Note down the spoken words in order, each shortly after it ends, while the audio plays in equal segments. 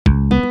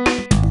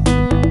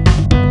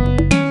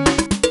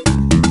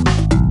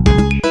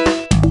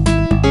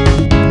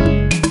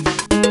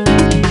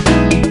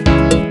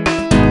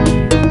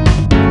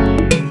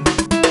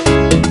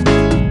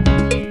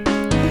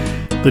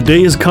The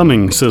day is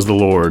coming, says the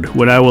Lord,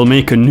 when I will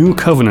make a new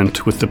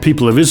covenant with the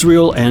people of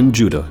Israel and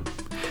Judah.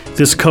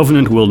 This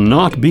covenant will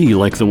not be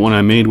like the one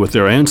I made with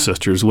their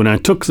ancestors when I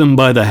took them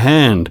by the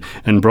hand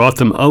and brought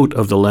them out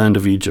of the land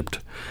of Egypt.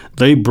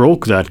 They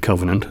broke that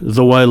covenant,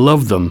 though I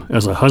loved them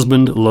as a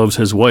husband loves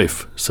his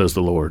wife, says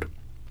the Lord.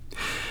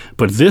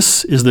 But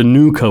this is the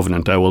new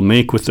covenant I will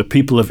make with the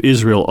people of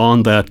Israel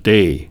on that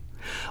day.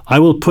 I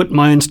will put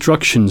my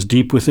instructions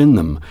deep within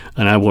them,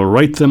 and I will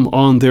write them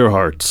on their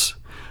hearts.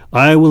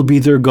 I will be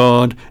their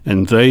God,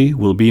 and they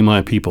will be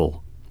my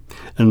people.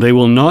 And they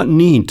will not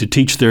need to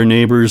teach their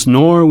neighbors,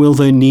 nor will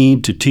they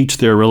need to teach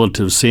their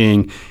relatives,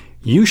 saying,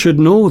 "You should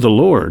know the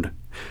Lord."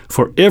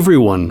 For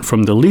everyone,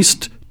 from the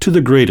least to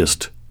the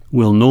greatest,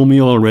 will know me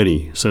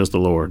already, says the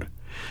Lord.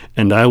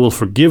 And I will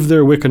forgive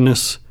their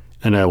wickedness,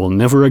 and I will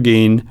never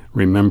again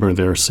remember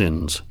their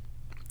sins.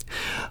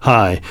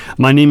 Hi,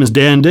 my name is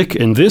Dan Dick,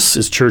 and this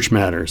is Church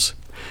Matters.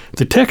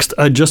 The text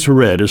I just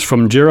read is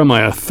from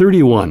Jeremiah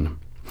 31.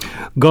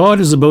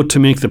 God is about to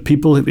make the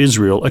people of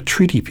Israel a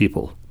treaty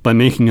people by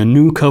making a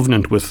new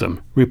covenant with them,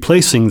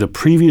 replacing the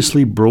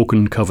previously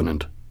broken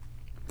covenant.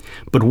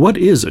 But what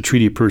is a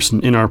treaty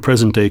person in our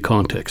present-day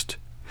context?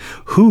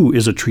 Who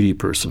is a treaty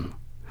person?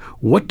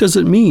 What does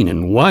it mean,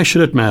 and why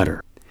should it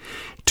matter?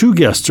 Two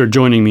guests are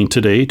joining me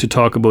today to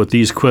talk about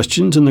these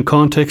questions in the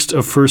context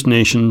of First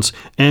Nations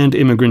and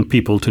immigrant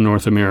people to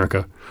North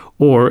America,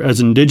 or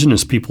as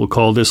Indigenous people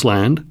call this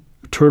land,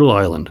 Turtle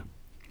Island.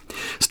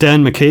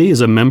 Stan and McKay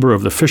is a member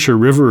of the Fisher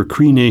River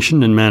Cree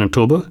Nation in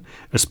Manitoba,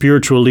 a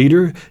spiritual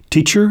leader,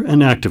 teacher,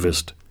 and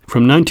activist.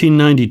 From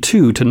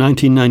 1992 to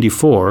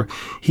 1994,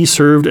 he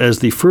served as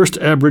the first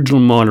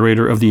Aboriginal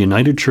moderator of the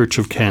United Church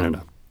of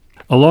Canada.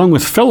 Along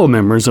with fellow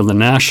members of the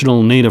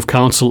National Native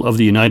Council of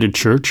the United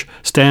Church,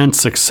 Stan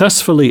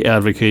successfully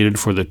advocated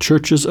for the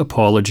Church's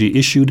apology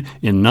issued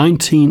in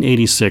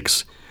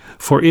 1986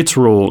 for its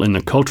role in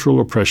the cultural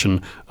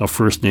oppression of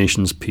First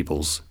Nations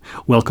peoples.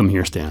 Welcome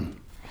here, Stan.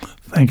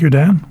 Thank you,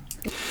 Dan.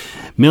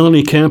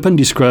 Melanie Kampen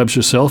describes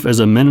herself as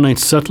a Mennonite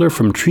settler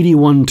from Treaty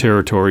 1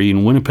 territory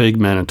in Winnipeg,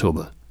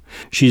 Manitoba.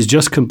 She's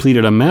just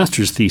completed a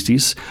master's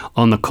thesis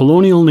on the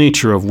colonial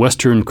nature of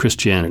Western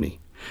Christianity.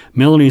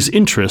 Melanie's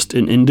interest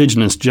in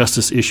Indigenous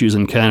justice issues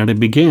in Canada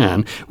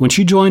began when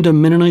she joined a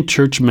Mennonite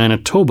Church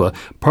Manitoba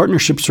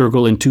partnership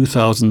circle in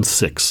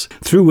 2006,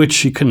 through which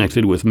she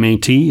connected with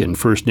Metis and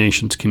First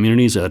Nations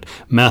communities at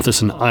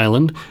Matheson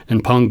Island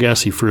and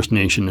Pauingassi First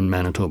Nation in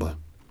Manitoba.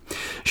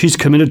 She's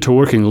committed to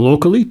working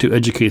locally to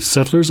educate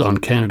settlers on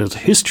Canada's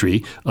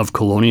history of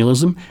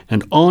colonialism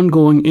and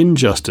ongoing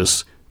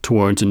injustice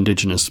towards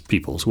Indigenous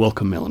peoples.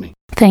 Welcome, Melanie.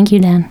 Thank you,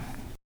 Dan.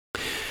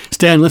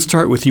 Stan, let's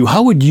start with you.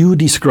 How would you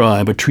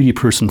describe a treaty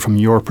person from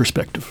your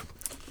perspective?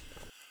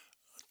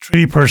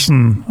 Treaty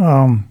person,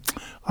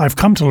 I've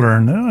come to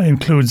learn,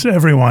 includes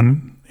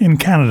everyone in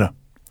Canada.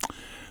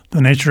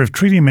 The nature of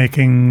treaty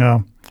making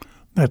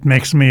that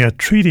makes me a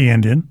treaty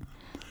Indian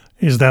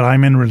is that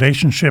I'm in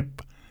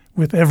relationship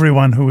with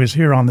everyone who is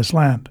here on this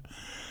land.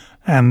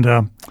 And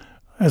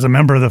as a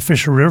member of the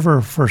Fisher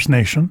River First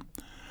Nation,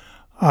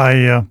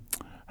 I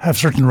have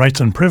certain rights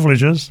and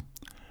privileges,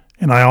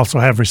 and I also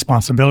have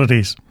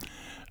responsibilities.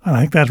 And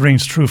I think that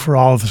rings true for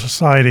all of the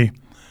society.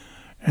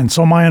 And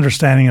so my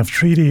understanding of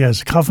treaty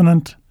as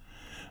covenant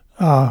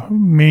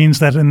means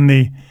that in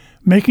the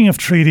making of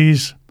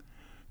treaties,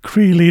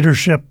 Cree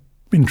leadership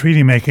in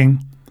treaty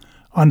making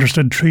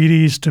understood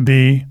treaties to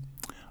be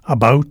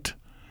about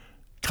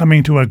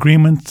coming to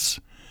agreements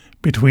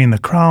between the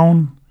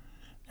Crown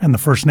and the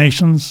First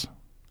Nations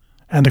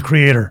and the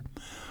Creator.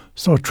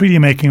 So treaty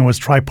making was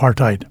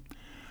tripartite.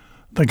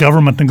 The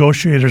government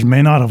negotiators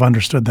may not have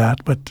understood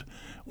that, but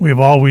we have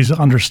always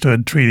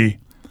understood treaty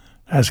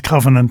as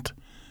covenant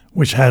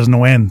which has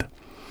no end.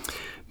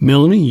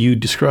 Melanie, you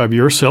describe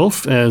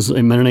yourself as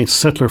a Mennonite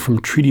settler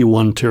from Treaty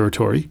 1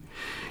 territory.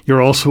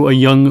 You're also a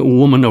young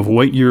woman of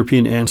white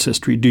European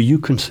ancestry. Do you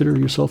consider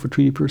yourself a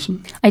treaty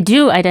person? I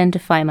do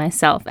identify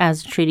myself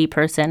as a treaty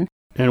person.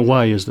 And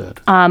why is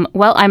that?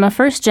 Well, I'm a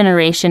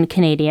first-generation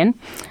Canadian,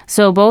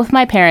 so both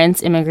my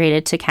parents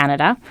immigrated to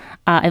Canada.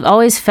 I've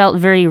always felt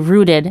very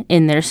rooted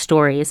in their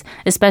stories,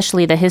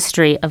 especially the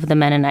history of the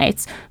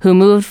Mennonites, who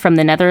moved from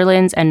the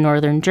Netherlands and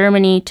northern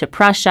Germany to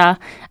Prussia,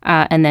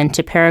 and then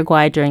to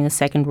Paraguay during the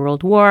Second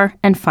World War,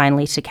 and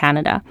finally to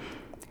Canada.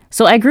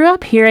 So I grew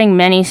up hearing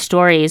many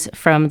stories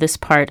from this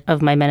part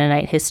of my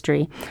Mennonite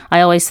history.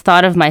 I always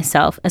thought of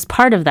myself as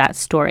part of that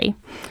story.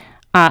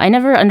 I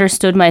never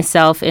understood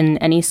myself in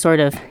any sort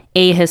of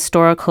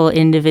ahistorical,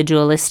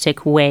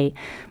 individualistic way.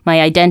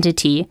 My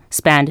identity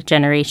spanned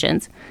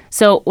generations.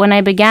 So when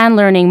I began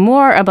learning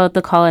more about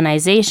the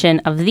colonization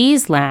of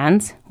these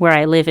lands, where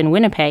I live in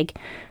Winnipeg,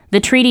 the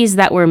treaties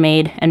that were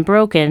made and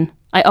broken,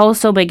 I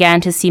also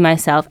began to see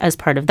myself as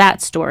part of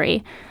that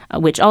story,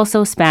 which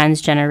also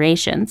spans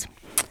generations.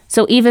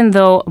 So even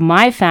though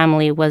my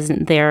family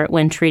wasn't there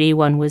when Treaty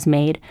 1 was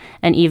made,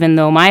 and even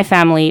though my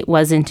family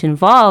wasn't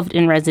involved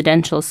in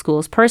residential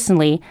schools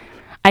personally,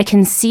 I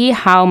can see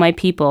how my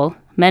people,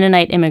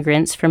 Mennonite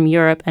immigrants from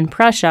Europe and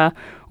Prussia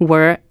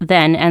were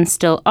then and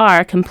still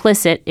are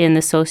complicit in the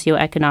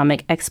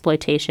socioeconomic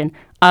exploitation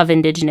of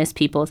Indigenous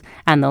peoples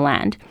and the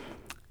land.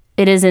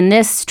 It is in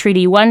this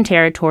Treaty 1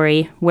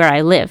 territory where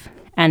I live,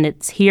 and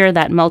it's here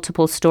that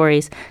multiple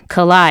stories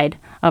collide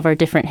of our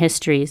different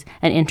histories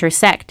and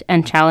intersect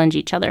and challenge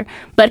each other,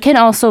 but can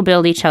also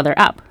build each other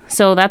up.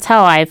 So that's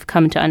how I've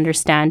come to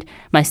understand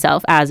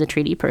myself as a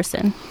treaty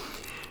person.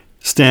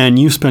 Stan,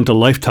 you spent a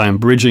lifetime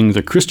bridging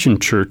the Christian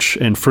church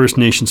and First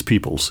Nations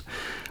peoples.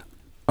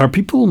 Are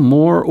people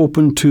more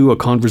open to a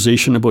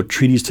conversation about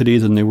treaties today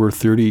than they were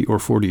 30 or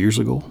 40 years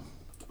ago?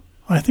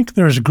 I think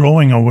there's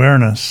growing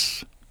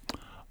awareness.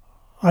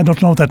 I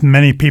don't know that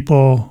many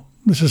people,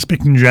 this is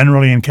speaking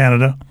generally in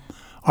Canada,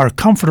 are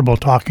comfortable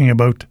talking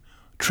about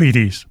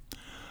treaties.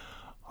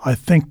 I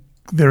think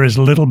there is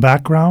little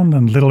background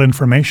and little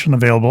information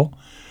available,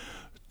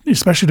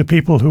 especially to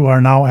people who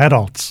are now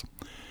adults.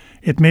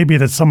 It may be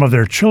that some of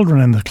their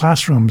children in the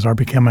classrooms are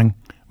becoming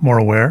more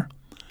aware,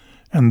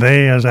 and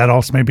they, as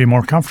adults, may be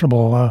more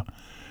comfortable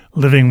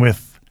living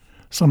with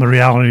some of the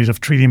realities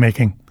of treaty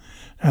making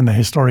and the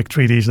historic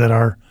treaties that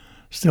are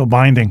still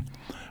binding.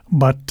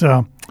 But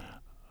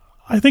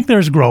I think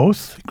there's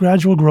growth,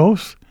 gradual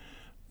growth,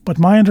 but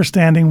my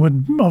understanding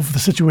of the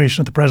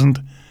situation at the present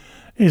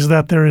is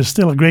that there is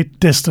still a great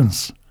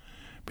distance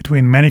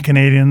between many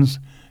Canadians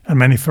and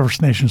many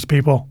First Nations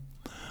people.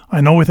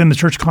 I know within the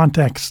church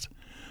context,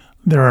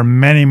 there are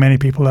many, many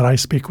people that I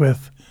speak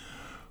with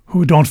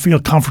who don't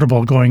feel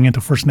comfortable going into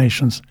First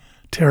Nations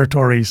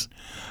territories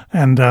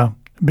and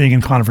being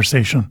in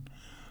conversation.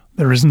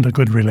 There isn't a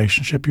good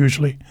relationship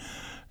usually,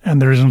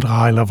 and there isn't a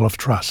high level of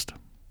trust.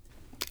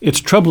 It's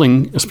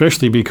troubling,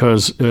 especially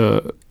because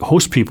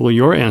host people,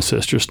 your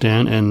ancestors,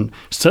 Stan, and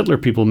settler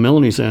people,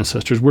 Melanie's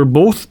ancestors, were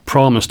both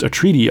promised a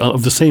treaty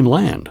of the same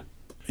land.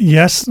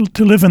 Yes,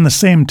 to live in the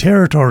same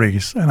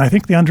territories. And I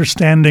think the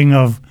understanding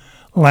of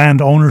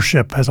land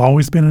ownership has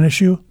always been an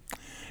issue.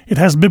 It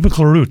has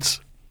biblical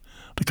roots.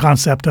 The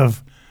concept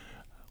of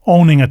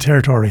owning a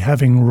territory,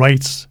 having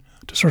rights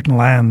to certain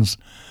lands,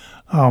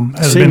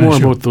 has Say been an more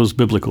issue. about those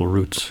biblical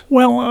roots.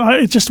 Well,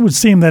 it just would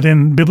seem that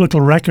in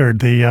biblical record,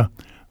 the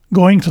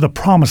going to the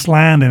promised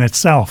land in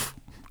itself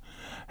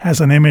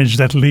has an image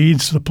that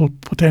leads to the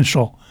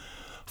potential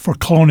for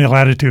colonial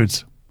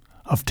attitudes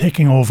of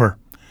taking over.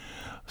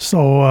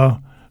 So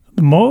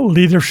the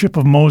leadership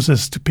of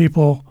Moses to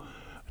people,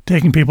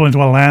 taking people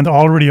into a land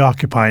already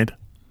occupied,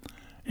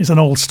 is an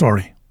old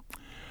story.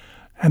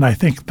 And I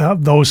think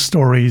that those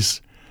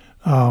stories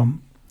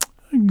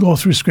go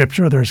through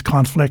Scripture. There's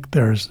conflict,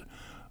 there's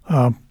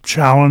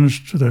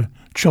challenge to the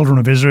children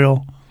of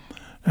Israel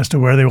as to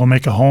where they will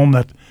make a home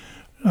that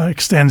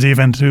extends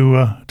even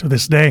to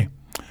this day.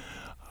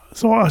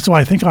 So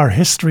I think our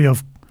history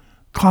of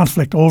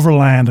conflict over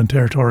land and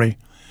territory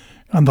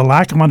and the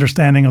lack of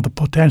understanding of the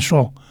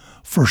potential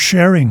for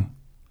sharing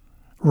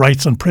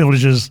rights and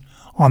privileges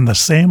on the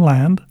same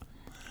land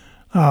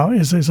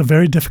is a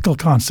very difficult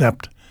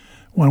concept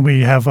when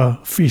we have a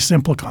fee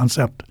simple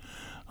concept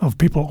of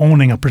people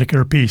owning a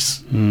particular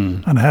piece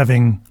and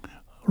having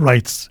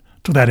rights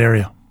to that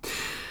area.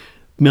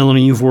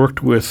 Melanie, you've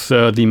worked with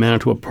the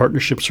Manitoba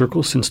Partnership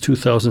Circle since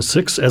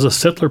 2006. As a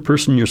settler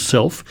person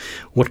yourself,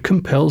 what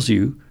compels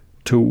you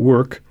to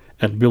work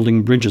at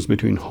building bridges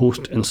between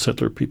host and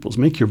settler peoples?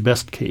 Make your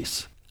best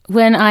case.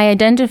 When I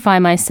identify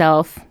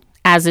myself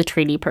as a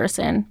treaty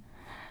person,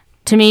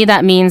 to me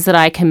that means that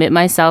I commit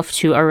myself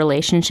to a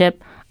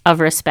relationship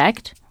of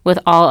respect with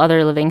all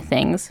other living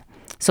things.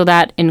 So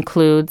that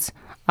includes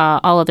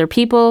all other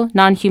people,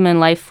 non-human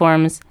life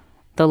forms,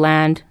 the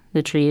land,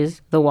 the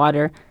trees, the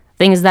water,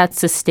 things that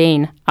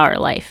sustain our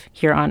life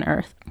here on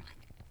Earth.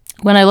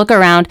 When I look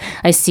around,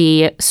 I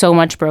see so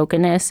much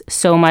brokenness,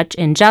 so much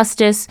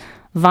injustice,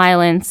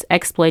 violence,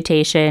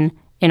 exploitation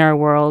in our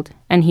world,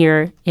 and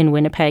here in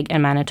Winnipeg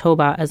and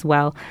Manitoba as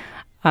well.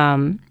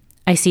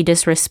 I see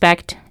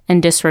disrespect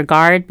and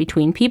disregard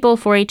between people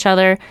for each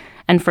other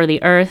and for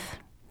the earth,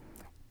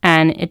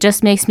 and it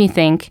just makes me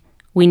think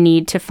we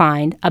need to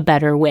find a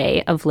better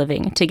way of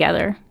living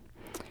together.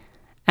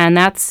 And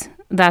that's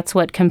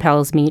what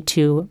compels me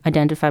to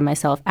identify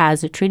myself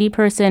as a treaty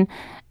person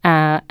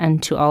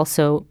and to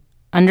also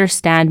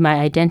understand my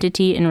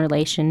identity in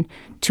relation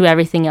to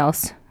everything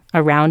else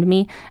around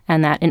me,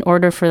 and that in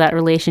order for that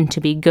relation to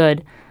be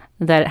good,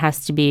 that it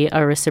has to be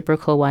a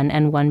reciprocal one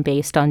and one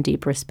based on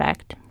deep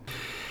respect.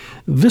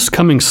 This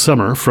coming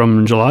summer,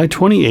 from July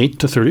 28th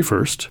to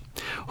 31st,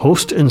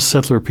 host and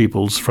settler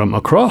peoples from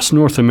across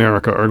North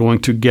America are going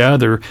to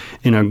gather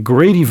in a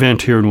great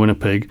event here in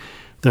Winnipeg.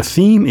 The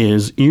theme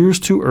is Ears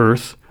to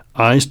Earth,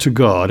 Eyes to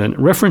God, and it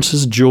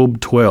references Job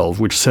 12,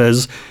 which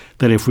says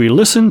that if we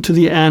listen to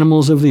the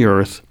animals of the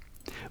earth,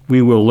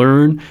 we will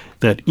learn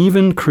that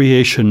even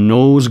creation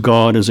knows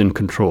God is in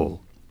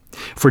control.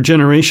 For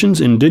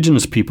generations,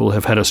 Indigenous people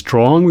have had a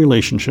strong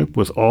relationship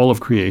with all of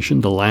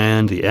creation, the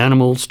land, the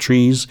animals,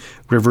 trees,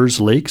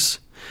 rivers, lakes.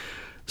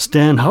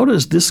 Stan, how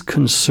does this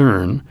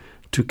concern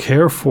to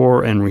care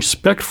for and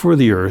respect for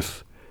the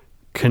earth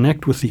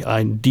connect with the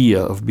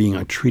idea of being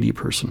a treaty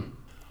person?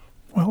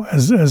 Well,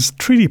 as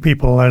treaty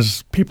people,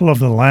 as people of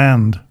the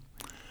land,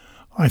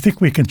 I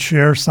think we can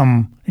share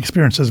some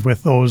experiences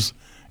with those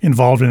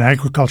involved in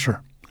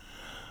agriculture.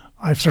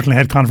 I've certainly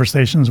had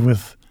conversations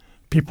with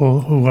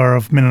people who are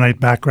of Mennonite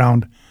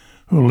background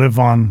who live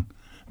on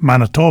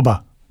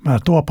Manitoba,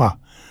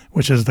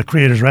 which is the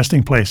Creator's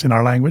resting place in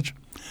our language.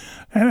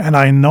 And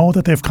I know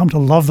that they've come to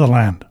love the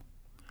land,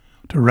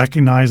 to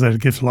recognize that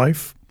it gives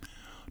life,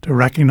 to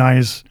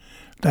recognize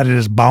that it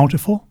is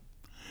bountiful,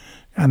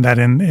 and that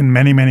in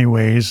many, many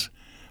ways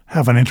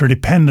have an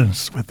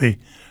interdependence with the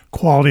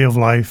quality of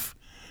life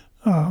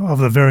of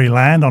the very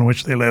land on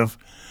which they live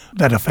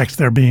that affects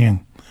their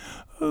being.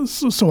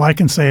 So I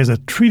can say as a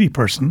treaty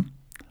person,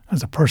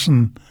 as a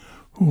person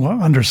who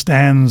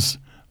understands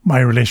my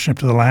relationship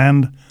to the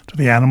land, to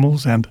the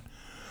animals, and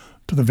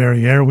to the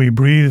very air we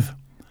breathe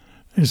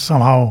is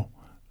somehow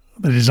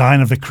the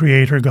design of the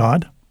Creator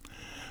God,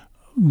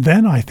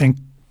 then I think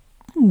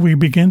we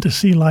begin to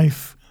see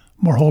life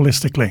more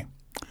holistically.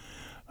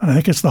 And I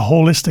think it's the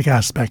holistic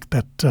aspect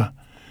that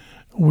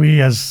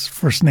we as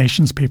First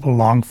Nations people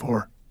long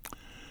for.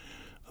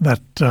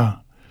 That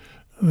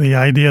the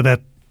idea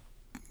that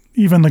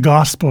even the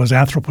gospel is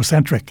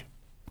anthropocentric,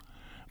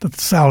 that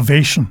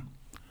salvation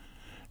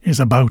is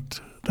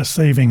about the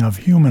saving of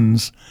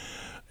humans,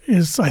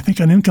 is, I think,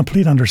 an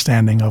incomplete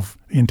understanding of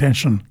the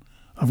intention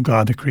of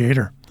God the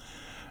Creator.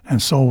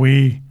 And so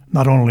we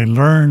not only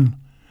learn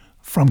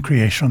from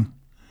creation,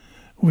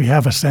 we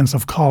have a sense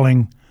of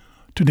calling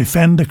to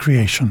defend the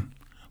creation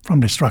from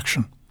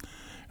destruction.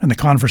 And the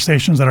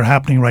conversations that are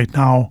happening right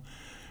now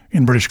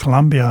in British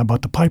Columbia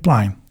about the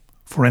pipeline,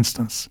 for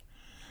instance,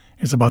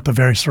 is about the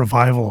very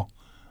survival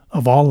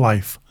of all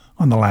life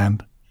on the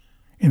land,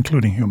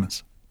 including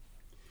humans.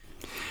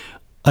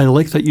 I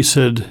like that you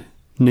said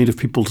Native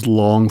peoples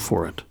long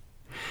for it.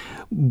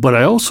 But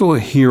I also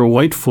hear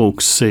white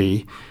folks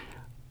say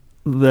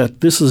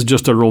that this is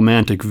just a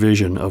romantic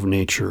vision of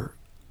nature,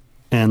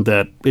 and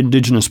that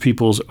Indigenous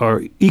peoples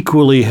are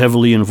equally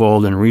heavily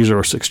involved in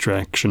resource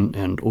extraction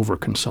and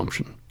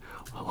overconsumption.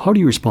 How do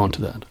you respond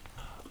to that?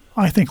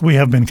 I think we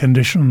have been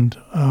conditioned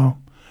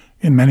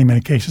in many,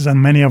 many cases,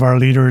 and many of our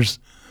leaders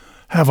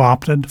have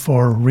opted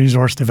for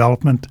resource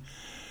development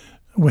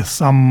with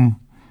some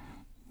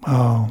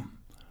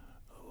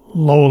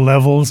low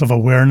levels of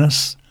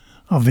awareness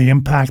of the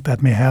impact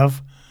that may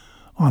have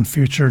on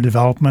future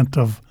development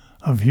of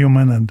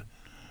human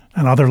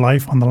and other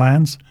life on the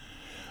lands.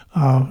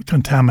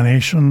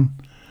 Contamination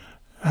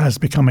has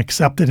become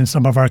accepted in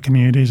some of our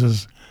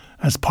communities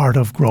as part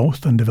of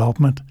growth and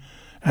development,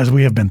 as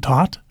we have been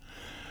taught.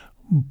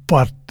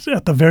 But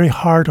at the very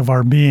heart of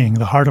our being,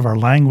 the heart of our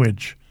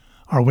language,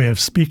 our way of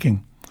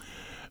speaking,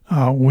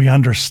 we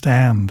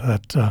understand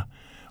that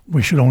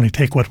we should only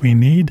take what we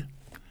need,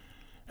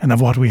 and of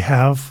what we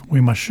have,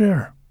 we must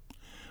share.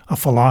 A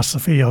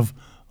philosophy of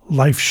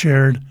life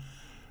shared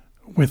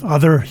with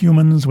other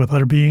humans, with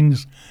other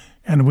beings,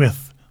 and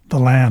with the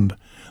land,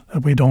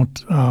 that we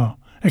don't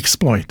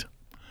exploit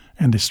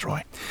and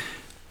destroy.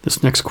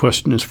 This next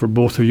question is for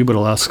both of you, but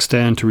I'll ask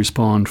Stan to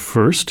respond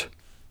first.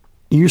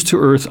 Ears to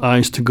Earth,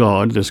 Eyes to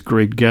God, this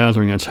great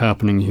gathering that's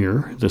happening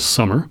here this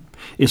summer,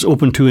 is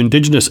open to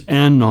Indigenous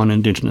and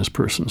non-Indigenous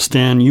persons.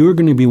 Stan, you're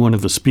going to be one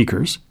of the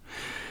speakers.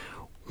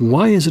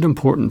 Why is it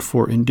important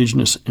for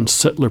Indigenous and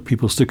settler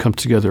peoples to come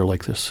together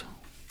like this?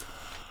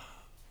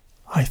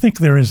 I think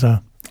there is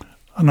an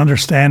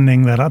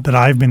understanding that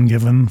I've been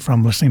given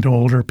from listening to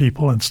older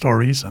people and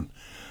stories and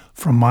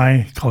from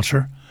my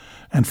culture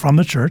and from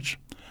the church,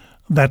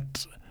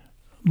 that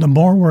the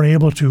more we're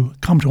able to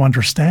come to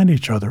understand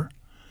each other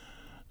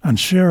and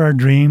share our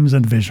dreams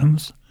and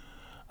visions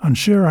and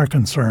share our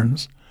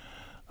concerns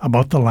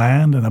about the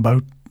land and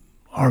about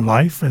our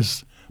life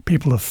as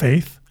people of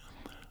faith,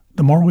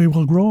 the more we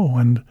will grow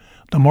and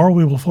the more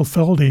we will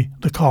fulfill the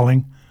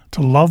calling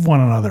to love one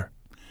another.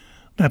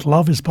 That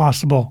love is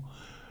possible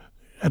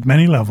at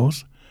many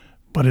levels,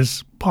 but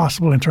is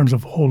possible in terms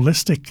of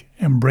holistic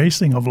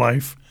embracing of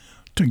life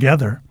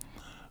together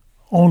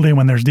only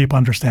when there's deep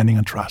understanding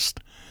and trust.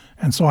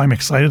 And so I'm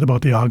excited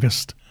about the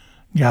August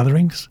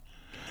gatherings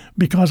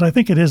because I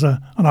think it is an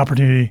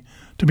opportunity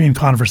to be in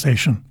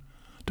conversation,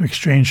 to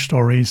exchange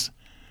stories,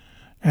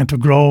 and to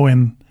grow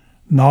in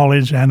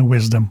knowledge and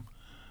wisdom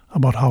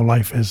about how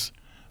life is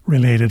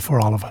related for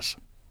all of us.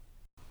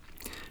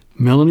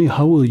 Melanie,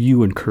 how will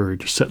you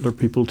encourage settler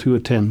people to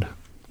attend?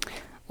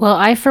 Well,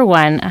 I, for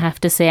one,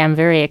 have to say I'm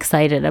very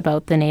excited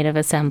about the Native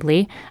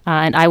Assembly,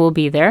 and I will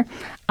be there.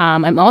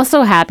 I'm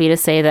also happy to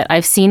say that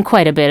I've seen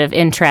quite a bit of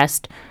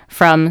interest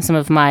from some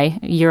of my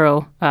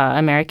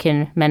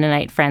Euro-American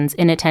Mennonite friends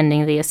in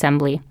attending the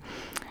Assembly.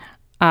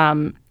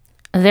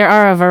 There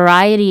are a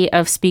variety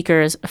of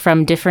speakers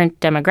from different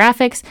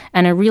demographics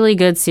and a really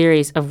good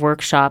series of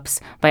workshops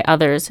by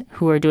others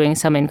who are doing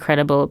some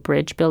incredible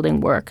bridge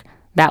building work.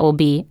 That will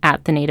be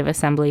at the Native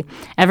Assembly.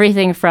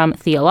 Everything from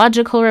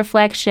theological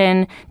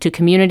reflection to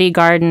community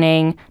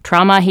gardening,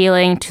 trauma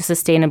healing to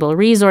sustainable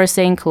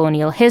resourcing,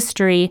 colonial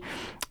history,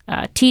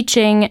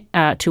 teaching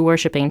to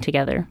worshiping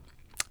together.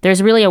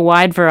 There's really a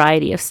wide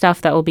variety of stuff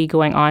that will be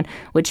going on,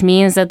 which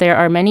means that there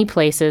are many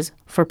places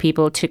for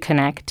people to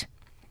connect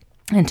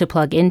and to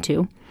plug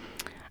into.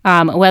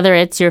 Whether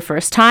it's your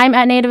first time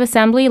at Native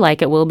Assembly,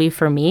 like it will be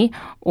for me,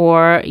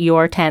 or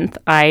your 10th,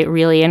 I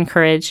really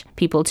encourage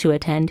people to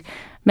attend.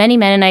 Many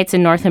Mennonites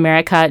in North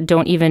America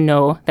don't even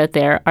know that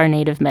there are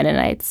Native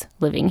Mennonites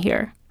living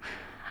here.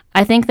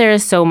 I think there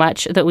is so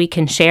much that we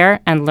can share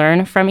and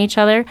learn from each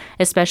other,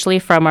 especially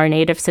from our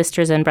Native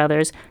sisters and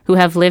brothers who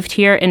have lived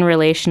here in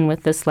relation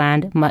with this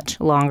land much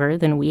longer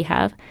than we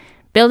have.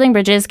 Building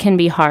bridges can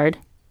be hard.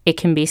 It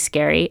can be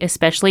scary,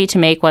 especially to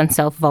make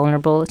oneself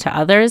vulnerable to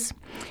others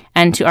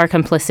and to our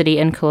complicity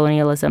in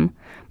colonialism.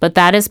 But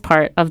that is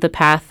part of the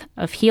path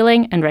of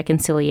healing and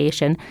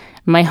reconciliation.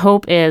 My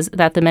hope is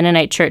that the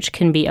Mennonite Church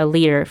can be a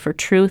leader for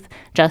truth,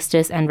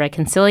 justice, and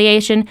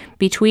reconciliation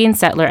between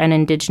settler and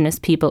Indigenous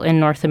people in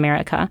North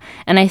America.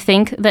 And I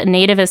think that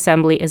Native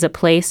Assembly is a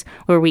place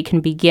where we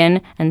can begin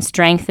and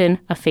strengthen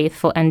a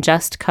faithful and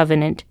just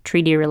covenant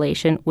treaty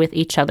relation with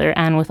each other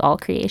and with all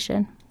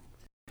creation.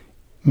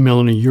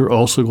 Melanie, you're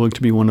also going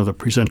to be one of the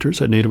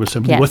presenters at Native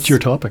Assembly. Yes. What's your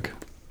topic?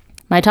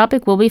 My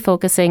topic will be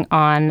focusing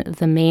on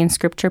the main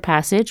scripture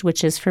passage,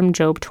 which is from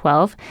Job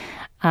 12,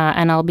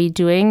 and I'll be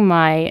doing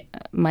my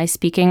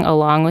speaking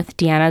along with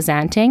Deanna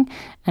Zanting,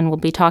 and we'll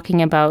be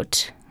talking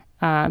about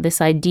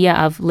this idea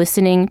of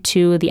listening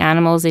to the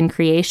animals in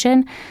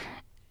creation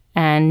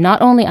and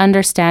not only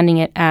understanding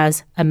it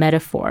as a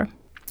metaphor.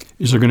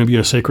 Is there going to be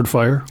a sacred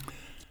fire?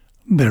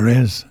 There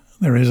is,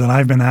 and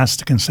I've been asked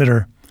to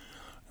consider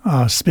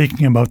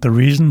speaking about the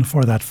reason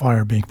for that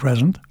fire being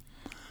present.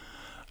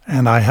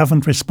 And I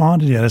haven't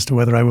responded yet as to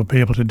whether I will be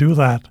able to do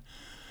that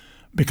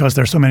because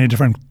there's so many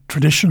different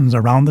traditions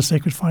around the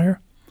sacred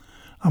fire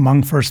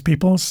among First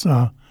Peoples.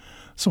 So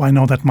I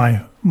know that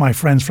my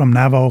friends from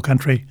Navajo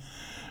country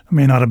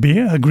may not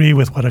agree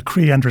with what a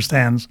Cree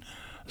understands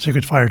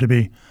sacred fire to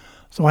be.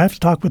 So I have to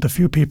talk with a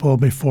few people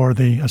before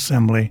the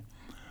assembly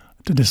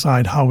to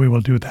decide how we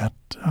will do that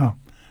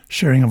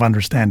sharing of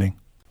understanding.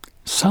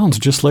 Sounds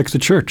just like the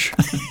church.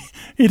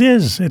 It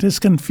is. It is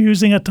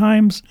confusing at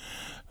times.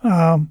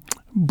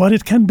 But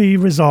it can be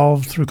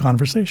resolved through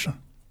conversation.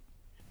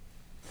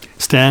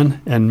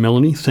 Stan and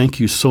Melanie, thank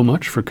you so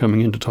much for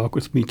coming in to talk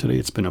with me today.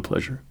 It's been a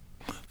pleasure.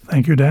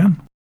 Thank you, Dan.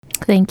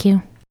 Thank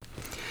you.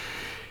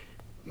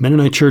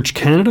 Mennonite Church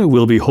Canada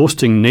will be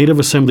hosting Native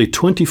Assembly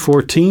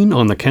 2014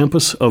 on the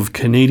campus of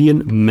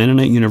Canadian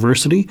Mennonite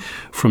University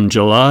from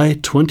July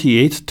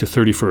 28th to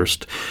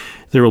 31st.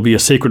 There will be a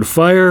sacred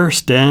fire.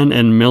 Stan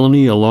and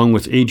Melanie, along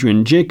with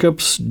Adrian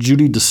Jacobs,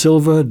 Judy De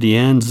Silva,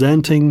 Deanne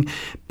Zanting,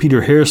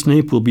 Peter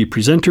Harrisnape will be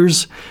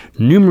presenters.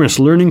 Numerous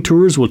learning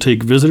tours will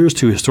take visitors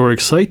to historic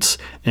sites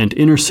and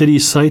inner-city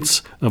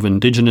sites of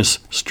Indigenous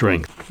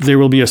strength. There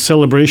will be a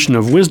celebration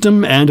of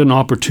wisdom and an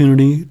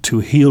opportunity to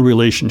heal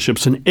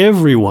relationships, and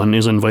everyone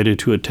is invited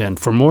to attend.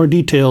 For more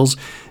details,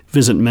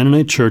 visit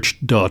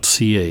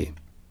mennonitechurch.ca.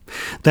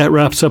 That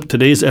wraps up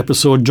today's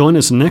episode. Join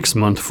us next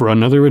month for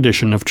another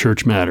edition of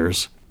Church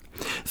Matters.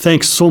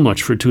 Thanks so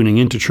much for tuning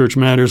in to Church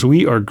Matters.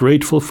 We are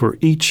grateful for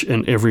each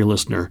and every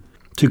listener.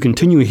 To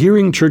continue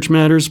hearing Church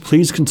Matters,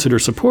 please consider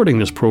supporting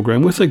this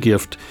program with a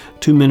gift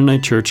to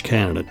Mennonite Church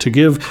Canada. To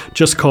give,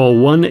 just call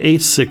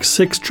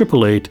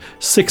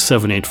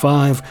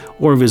 1-866-888-6785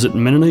 or visit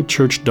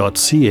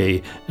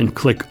mennonitechurch.ca and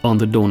click on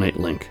the donate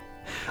link.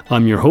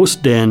 I'm your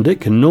host, Dan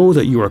Dick, and know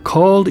that you are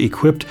called,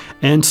 equipped,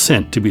 and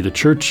sent to be the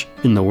church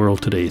in the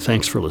world today.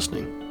 Thanks for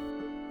listening.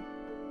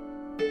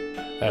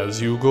 As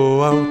you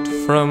go out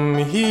from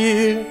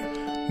here,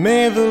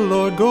 may the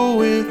Lord go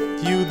with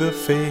you. The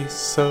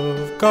face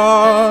of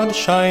God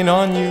shine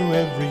on you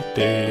every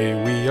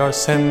day. We are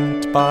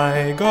sent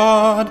by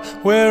God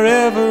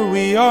wherever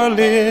we are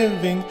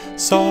living,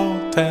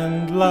 salt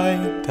and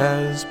light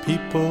as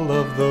people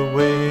of the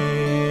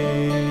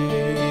way.